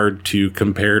it's hard to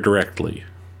compare directly.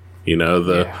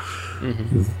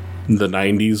 The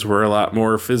 90s were a lot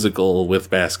more physical with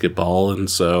basketball, and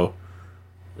so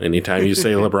anytime you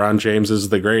say LeBron James is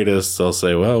the greatest, they'll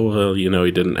say, well,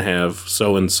 he didn't have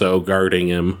so-and-so guarding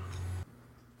him.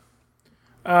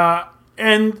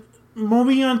 And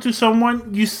moving on to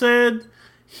someone, you said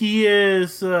he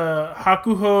is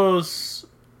Hakuho's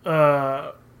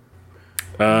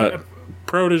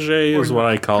protege is what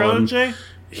I call him.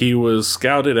 He was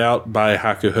scouted out by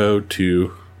Hakuho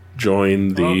to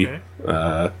join the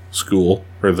school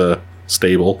or the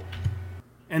stable.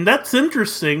 And that's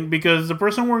interesting because the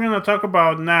person we're going to talk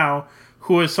about now,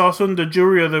 who is also in the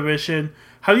Juryo division,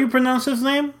 how do you pronounce his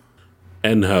name?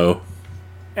 Enho.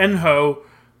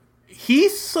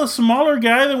 He's a smaller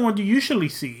guy than what you usually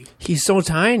see. He's so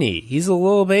tiny. He's a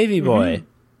little baby boy.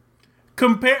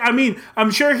 I'm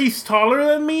sure he's taller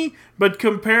than me, but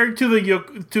compared to the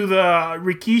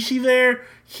Rikishi there,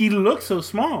 he looks so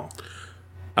small.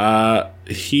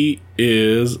 He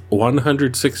is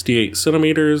 168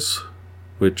 centimeters,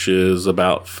 which is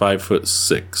about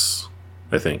 5'6",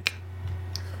 I think.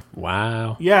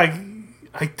 Wow. Yeah,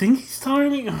 I think he's taller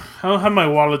than me. I don't have my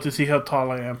wallet to see how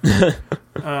tall I am.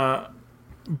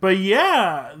 But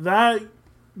yeah,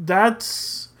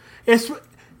 that's it's.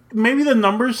 Maybe the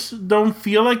numbers don't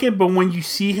feel like it, but when you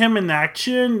see him in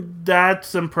action,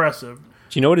 that's impressive.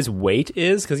 Do you know what his weight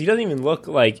is? Because he doesn't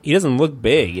look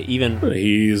big. Even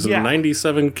he's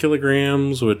 97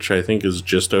 kilograms, which I think is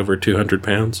just over 200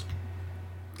 pounds.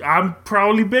 I'm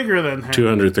probably bigger than him.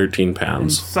 213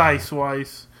 pounds.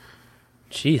 Size-wise.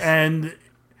 Jeez. And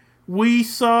we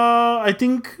saw, I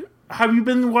think, have you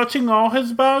been watching all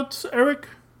his bouts, Eric?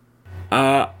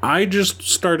 I just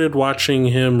started watching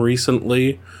him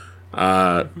recently.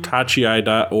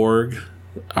 Tachiai.org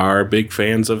are big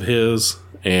fans of his,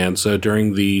 and so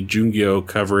during the Jungyo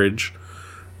coverage,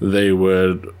 they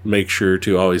would make sure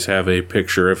to always have a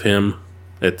picture of him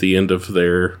at the end of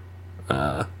their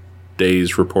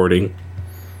day's reporting.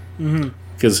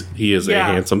 Because he is a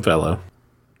handsome fellow.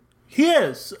 He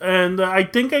is, and I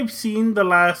think I've seen the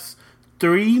last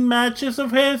 3 matches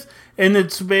of his, and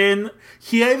it's been,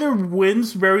 he either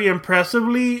wins very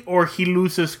impressively or he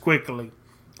loses quickly,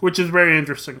 which is very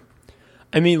interesting.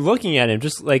 I mean, looking at him,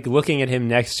 just like looking at him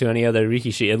next to any other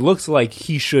Rikishi, it looks like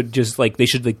he should just they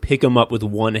should pick him up with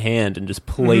one hand and just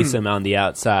place him on the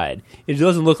outside. It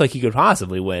doesn't look like he could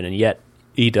possibly win, and yet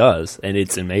he does, and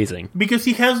it's amazing. Because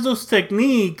he has those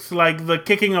techniques like the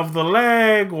kicking of the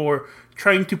leg or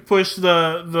trying to push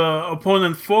the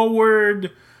opponent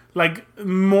forward, like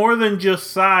more than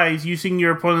just size, using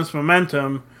your opponent's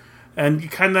momentum and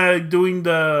kind of doing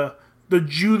the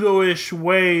judo-ish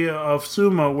way of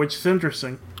sumo, which is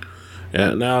interesting.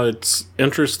 Yeah, now it's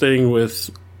interesting with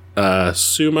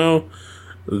sumo.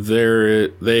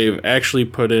 They've actually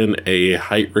put in a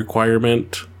height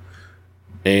requirement,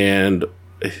 and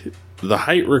the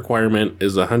height requirement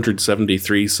is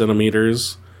 173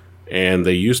 centimeters, and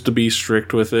they used to be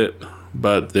strict with it,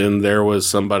 but then there was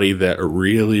somebody that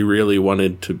really, really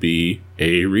wanted to be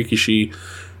a Rikishi.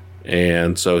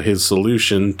 And so his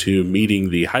solution to meeting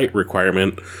the height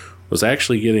requirement was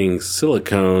actually getting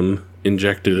silicone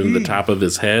injected in the top of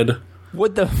his head.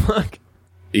 What the fuck?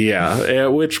 Yeah,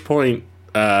 at which point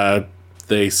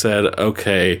they said,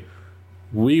 okay,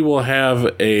 we will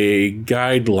have a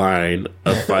guideline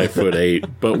of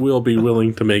 5'8", but we'll be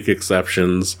willing to make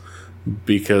exceptions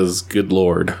because, good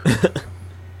lord.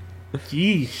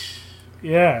 Yeesh.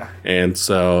 Yeah. And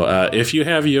so if you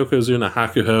have Yokozuna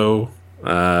Hakuho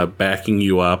backing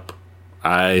you up,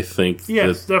 I think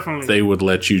definitely they would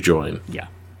let you join. Yeah.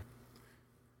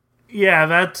 Yeah,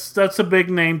 that's a big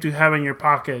name to have in your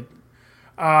pocket.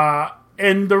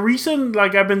 And the reason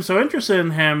I've been so interested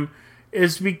in him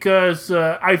is because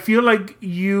I feel like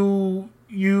you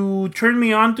turned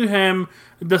me on to him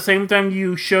at the same time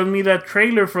you showed me that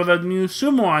trailer for that new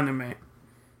sumo anime,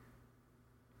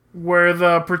 where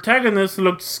the protagonist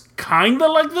looks kinda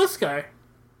like this guy.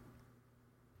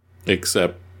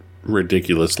 Except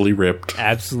ridiculously ripped.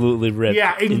 Absolutely ripped.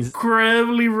 Yeah,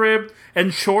 incredibly ripped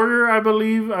and shorter. I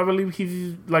believe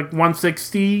he's like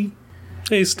 160.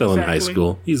 He's still in high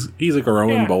school. He's a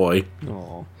grown boy.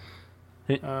 Aw.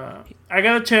 I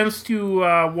got a chance to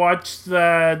watch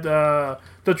that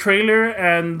the trailer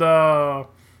and the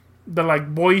like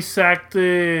voice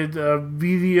acted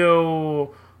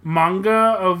video manga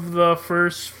of the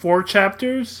first 4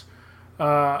 chapters.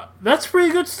 That's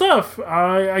pretty good stuff.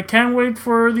 I can't wait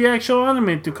for the actual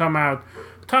anime to come out.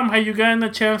 Tom, have you gotten a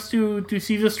chance to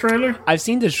see this trailer? I've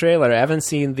seen the trailer. I haven't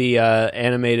seen the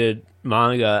animated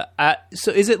manga.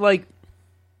 So is it like,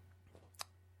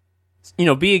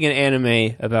 being an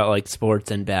anime about like sports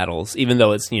and battles, even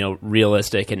though it's,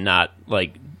 realistic and not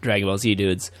like Dragon Ball Z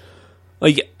dudes,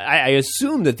 like I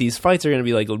assume that these fights are going to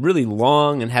be like really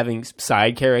long and having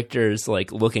side characters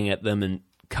like looking at them and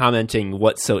commenting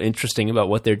what's so interesting about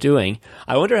what they're doing.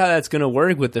 I wonder how that's going to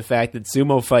work with the fact that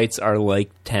sumo fights are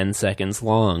like 10 seconds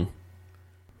long.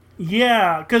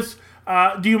 Yeah, because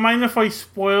do you mind if I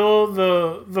spoil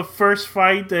the first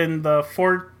fight in the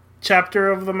 4th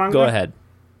chapter of the manga? Go ahead.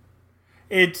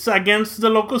 It's against the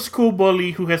local school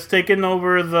bully who has taken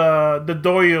over the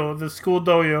dojo, the school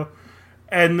dojo.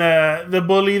 And the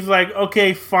bully's like,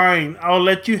 okay, fine, I'll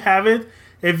let you have it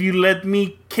if you let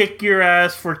me kick your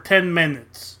ass for 10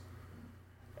 minutes.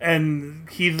 And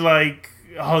he's like,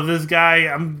 oh, this guy,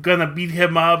 I'm gonna beat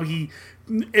him up.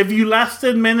 If you last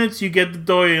 10 minutes, you get the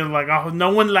dojo. And like, oh,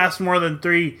 no one lasts more than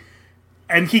 3.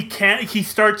 And he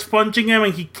starts punching him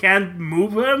and he can't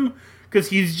move him because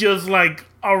he's just like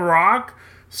a rock.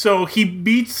 So he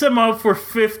beats him up for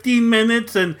 15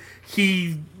 minutes and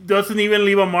he doesn't even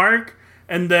leave a mark.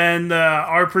 And then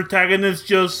our protagonist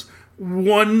just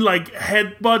one like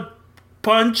headbutt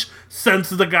punch sends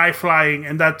the guy flying,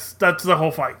 and that's the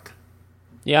whole fight.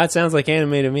 Yeah, it sounds like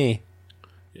anime to me.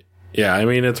 Yeah, I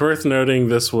mean, it's worth noting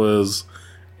this was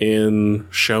in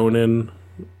Shonen.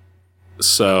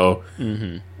 So,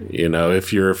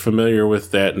 if you're familiar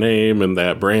with that name and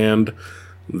that brand,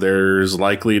 there's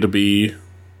likely to be,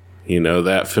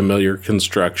 that familiar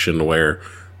construction where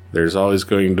there's always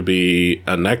going to be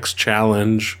a next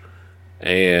challenge,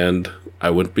 and I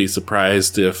wouldn't be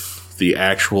surprised if the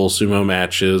actual sumo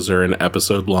matches are an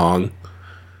episode long.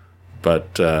 But,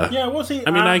 yeah, we'll see.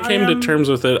 I mean, I came to terms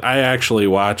with it. I actually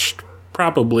watched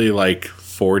probably like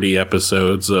 40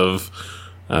 episodes of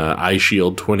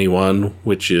iShield 21,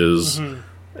 which is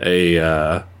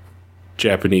a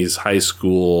Japanese high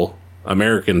school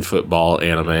American football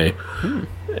anime.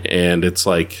 And it's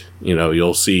like,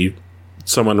 you'll see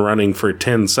someone running for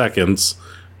 10 seconds,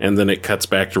 and then it cuts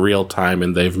back to real time,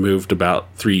 and they've moved about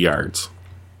 3 yards.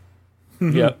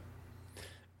 Yep.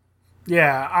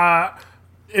 Yeah,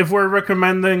 if we're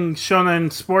recommending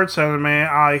shonen sports anime,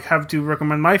 I have to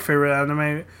recommend my favorite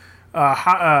anime,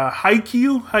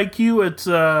 Haikyuu. Haikyuu, it's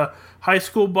a high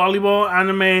school volleyball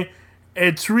anime.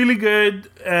 It's really good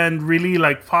and really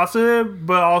like positive,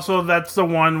 but also that's the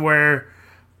one where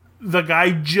the guy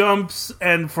jumps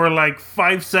and for like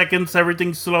 5 seconds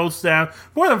everything slows down.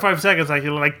 More than 5 seconds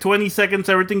actually, like 20 seconds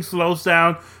everything slows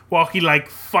down while he like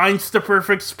finds the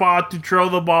perfect spot to throw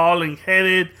the ball and hit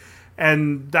it,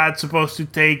 and that's supposed to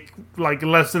take like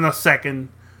less than a second.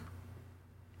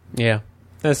 Yeah,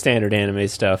 that's standard anime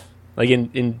stuff. Like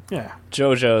in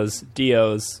JoJo's,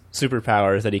 Dio's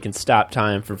superpowers that he can stop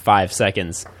time for 5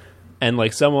 seconds. And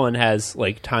like someone has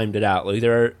like timed it out. Like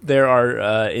there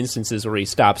are instances where he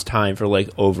stops time for like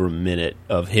over a minute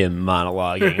of him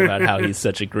monologuing about how he's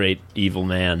such a great evil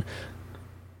man.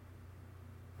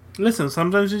 Listen,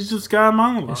 sometimes you just gotta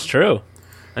monologue. It's true.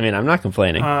 I mean, I'm not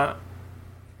complaining.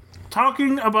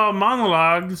 Talking about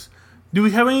monologues, do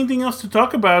we have anything else to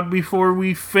talk about before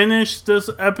we finish this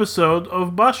episode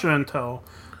of Bashirento?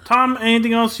 Tom,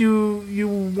 anything else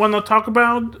you want to talk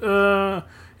about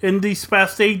in these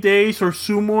past 8 days, or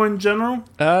sumo in general?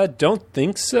 Don't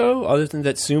think so, other than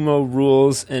that sumo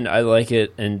rules, and I like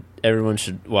it, and everyone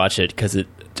should watch it, because it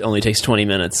only takes 20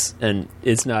 minutes, and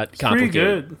it's not complicated.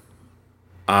 Pretty good.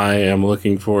 I am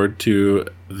looking forward to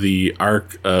the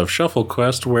arc of Shuffle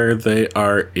Quest where they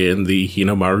are in the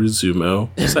Hinomaru Sumo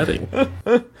setting.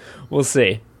 We'll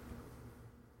see.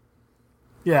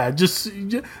 Yeah,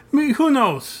 I mean, who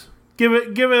knows? Give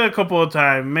it a couple of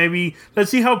times. Maybe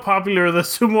let's see how popular the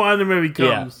sumo anime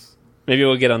becomes. Yeah. Maybe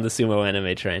we'll get on the sumo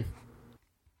anime train.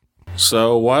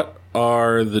 So, what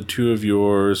are the two of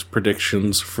yours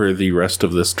predictions for the rest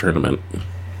of this tournament?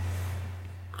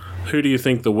 Who do you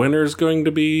think the winner is going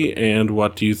to be, and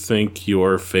what do you think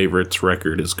your favorite's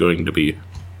record is going to be?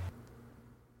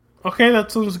 Okay,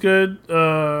 that sounds good.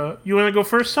 You want to go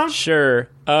first, Tom? Sure.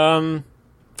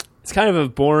 It's kind of a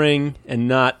boring and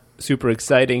not super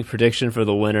exciting prediction for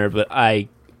the winner, but I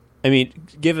mean,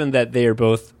 given that they are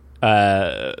both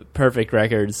perfect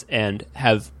records and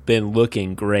have been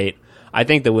looking great, I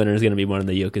think the winner is going to be one of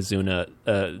the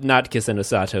Yokozuna, not Kisuno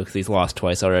Sato because he's lost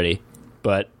twice already,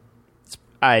 but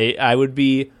I would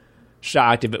be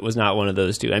shocked if it was not one of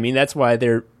those two. I mean, that's why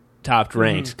they're top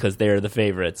ranked, because they're the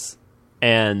favorites,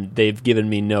 and they've given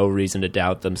me no reason to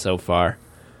doubt them so far.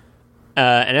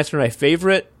 And as for my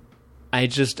favorite, I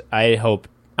hope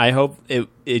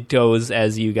it goes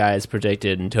as you guys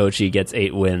predicted, and Tochi gets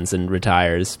 8 wins and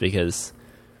retires, because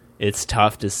it's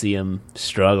tough to see him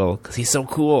struggle because he's so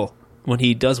cool when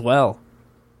he does well.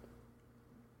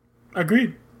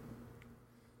 Agreed.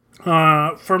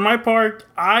 For my part,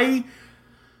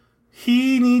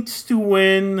 he needs to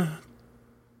win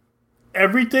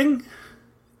everything.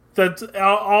 That's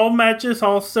all matches,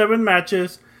 all 7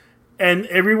 matches, and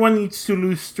everyone needs to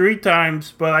lose 3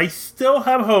 times. But I still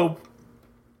have hope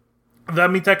that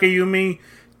Mitakayumi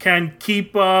can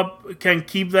keep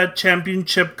that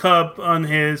championship cup on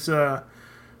his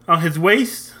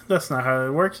waist. That's not how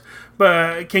it works,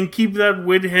 but can keep that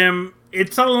with him.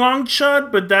 It's a long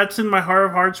shot, but that's in my heart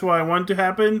of hearts what I want to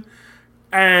happen.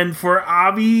 And for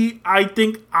Avi, I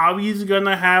think Avi's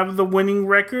gonna have the winning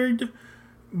record,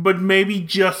 but maybe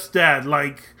just that.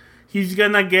 Like, he's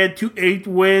gonna get to 8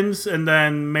 wins and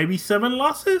then maybe 7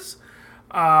 losses.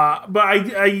 But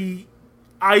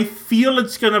I feel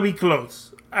it's gonna be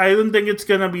close. I don't think it's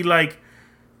gonna be like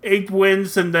 8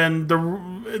 wins and then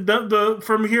the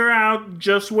from here out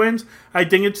just wins. I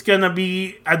think it's gonna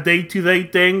be a day-to-day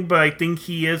thing, but I think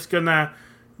he is gonna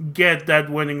get that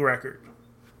winning record.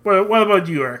 What about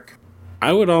you, Eric?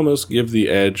 I would almost give the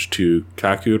edge to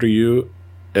Kakuryu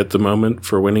at the moment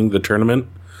for winning the tournament.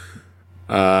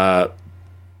 I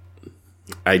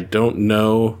don't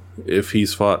know if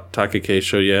he's fought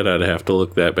Takakeisho yet. I'd have to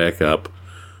look that back up.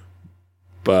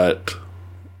 But,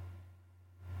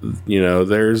 you know,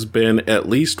 there's been at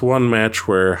least one match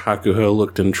where Hakuho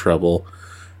looked in trouble,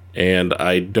 and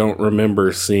I don't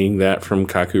remember seeing that from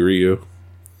Kakuryu.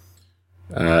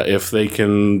 If they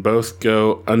can both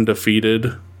go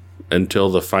undefeated until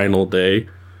the final day,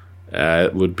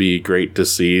 it would be great to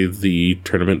see the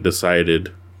tournament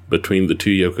decided between the 2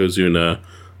 Yokozuna,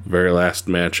 the very last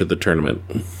match of the tournament.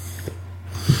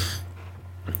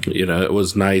 You know, it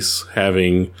was nice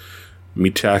having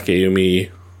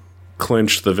Mitakayumi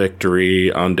clinch the victory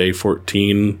on day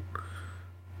 14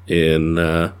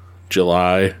 in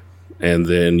July, and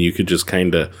then you could just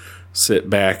kind of sit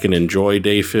back and enjoy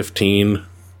day 15.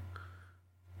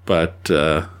 But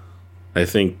I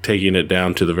think taking it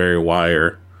down to the very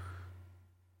wire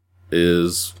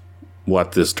is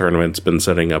what this tournament's been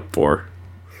setting up for.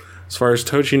 As far as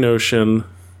Tochinoshin,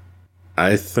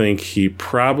 I think he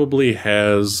probably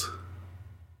has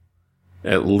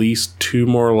at least 2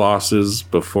 more losses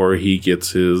before he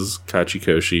gets his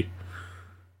Kachikoshi.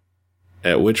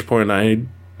 At which point I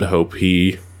hope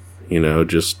he, you know,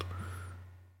 just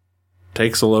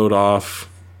takes a load off,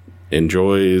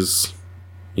 enjoys,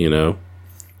 you know,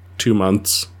 2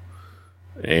 months,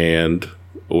 and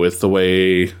with the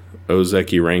way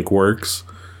Ozeki rank works,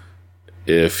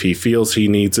 if he feels he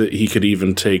needs it, he could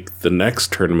even take the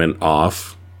next tournament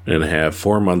off and have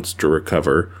 4 months to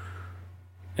recover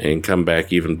and come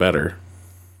back even better.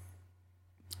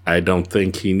 I don't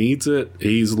think he needs it.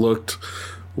 He's looked,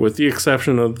 with the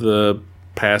exception of the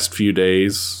past few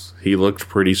days, he looked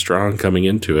pretty strong coming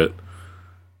into it.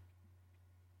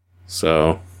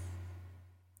 So,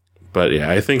 but yeah,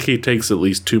 I think he takes at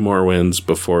least 2 more wins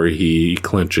before he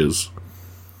clinches.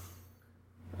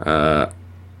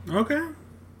 Okay.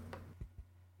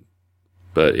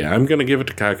 But yeah, I'm going to give it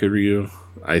to Kakuryu.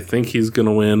 I think he's going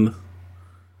to win,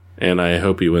 and I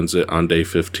hope he wins it on day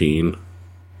 15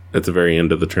 at the very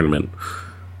end of the tournament.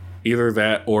 Either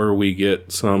that or we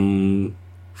get some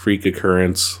freak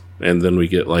occurrence and then we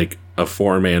get like a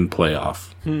 4-man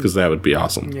playoff, because that would be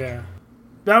awesome. Yeah.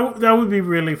 That would be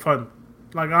really fun.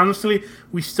 Like, honestly,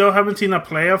 we still haven't seen a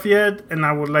playoff yet, and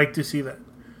I would like to see that.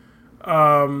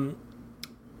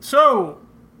 So,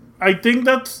 I think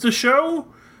that's the show.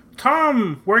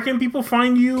 Tom, where can people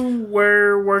find you?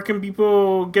 Where can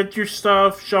people get your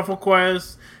stuff? Shuffle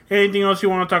Quest? Anything else you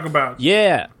want to talk about?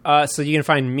 Yeah, so you can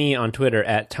find me on Twitter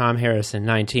at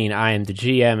TomHarrison19. I am the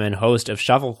GM and host of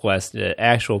Shuffle Quest, an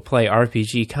actual play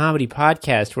RPG comedy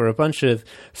podcast where a bunch of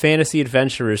fantasy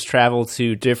adventurers travel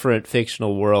to different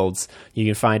fictional worlds. You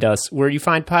can find us where you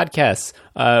find podcasts.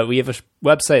 We have a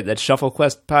website that's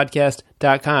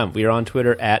shufflequestpodcast.com. We are on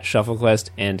Twitter at ShuffleQuest,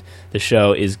 and the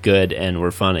show is good and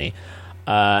we're funny.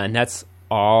 And that's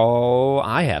all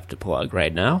I have to plug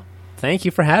right now. Thank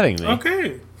you for having me.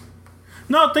 Okay.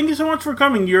 No, thank you so much for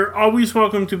coming. You're always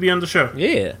welcome to be on the show.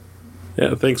 Yeah.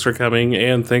 Yeah, thanks for coming,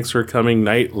 and thanks for coming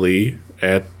nightly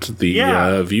at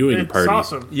the viewing it's party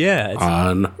awesome. Yeah.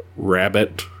 on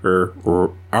Rabbit or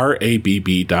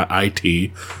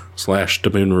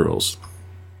rabb.it/DeMoonRules.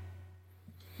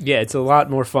 Yeah, it's a lot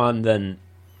more fun than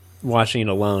watching it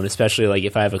alone, especially like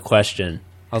if I have a question,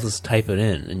 I'll just type it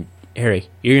in, and Eric,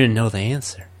 you're going to know the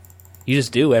answer. You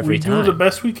just do every time. We do the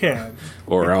best we can.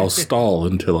 Or I'll stall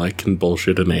until I can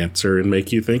bullshit an answer and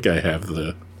make you think I have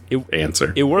the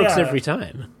answer. It works Yeah. every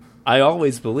time. I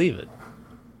always believe it.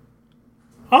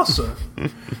 Awesome.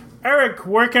 Eric,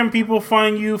 where can people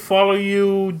find you, follow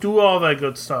you, do all that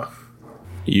good stuff?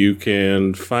 You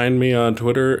can find me on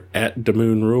Twitter at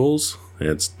DeMoonRules.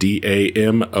 It's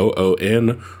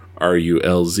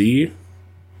DamoonRulz,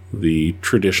 the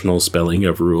traditional spelling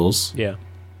of rules. Yeah.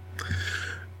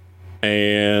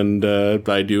 And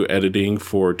I do editing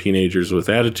for Teenagers with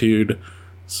Attitude.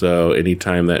 So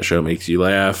anytime that show makes you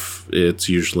laugh, it's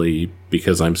usually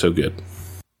because I'm so good.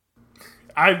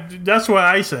 That's what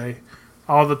I say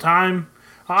all the time.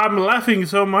 I'm laughing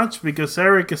so much because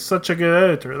Eric is such a good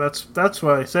editor. That's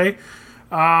what I say.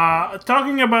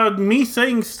 Talking about me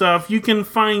saying stuff, you can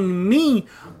find me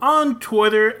on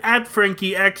Twitter at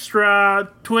FrankieExtra,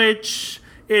 Twitch,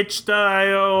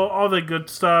 itch.io, all the good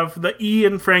stuff. The E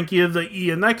in Frankie is the E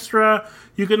in Extra.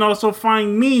 You can also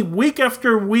find me week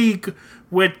after week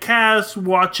with Cass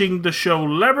watching the show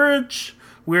Leverage.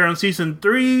 We're on season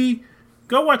 3.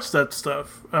 Go watch that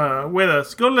stuff with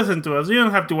us. Go listen to us. You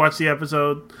don't have to watch the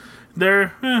episode.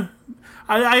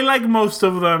 I like most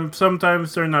of them.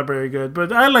 Sometimes they're not very good,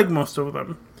 but I like most of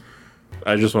them.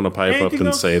 I just want to pipe Anything up and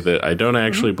else? say that I don't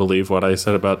actually believe what I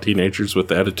said about Teenagers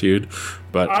with Attitude,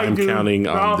 but I'm do. counting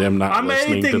on them not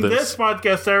listening to editing this.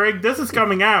 podcast, Eric. This is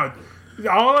coming out.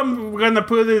 All I'm gonna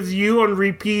put is you on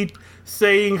repeat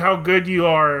saying how good you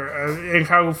are and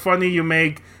how funny you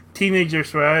make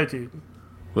Teenagers with Attitude.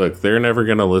 Look, they're never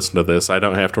going to listen to this. I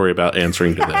don't have to worry about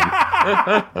answering to them.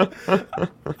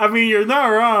 I mean, you're not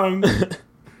wrong.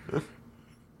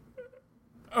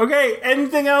 Okay,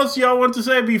 anything else y'all want to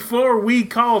say before we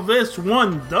call this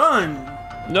one done?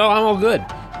 No, I'm all good.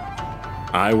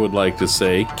 I would like to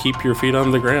say, keep your feet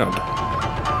on the ground.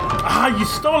 Ah, you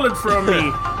stole it from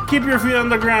me. Keep your feet on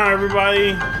the ground,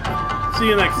 everybody. See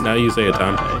you next time. Now you say it,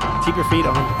 Tom. Keep your feet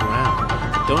on the ground.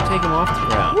 Don't take them off the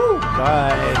ground. Woo.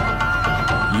 Bye.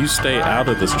 You stay out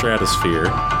of the stratosphere.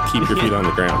 Keep your feet on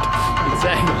the ground.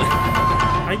 Exactly.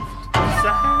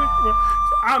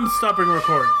 I'm stopping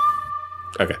recording.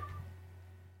 Okay.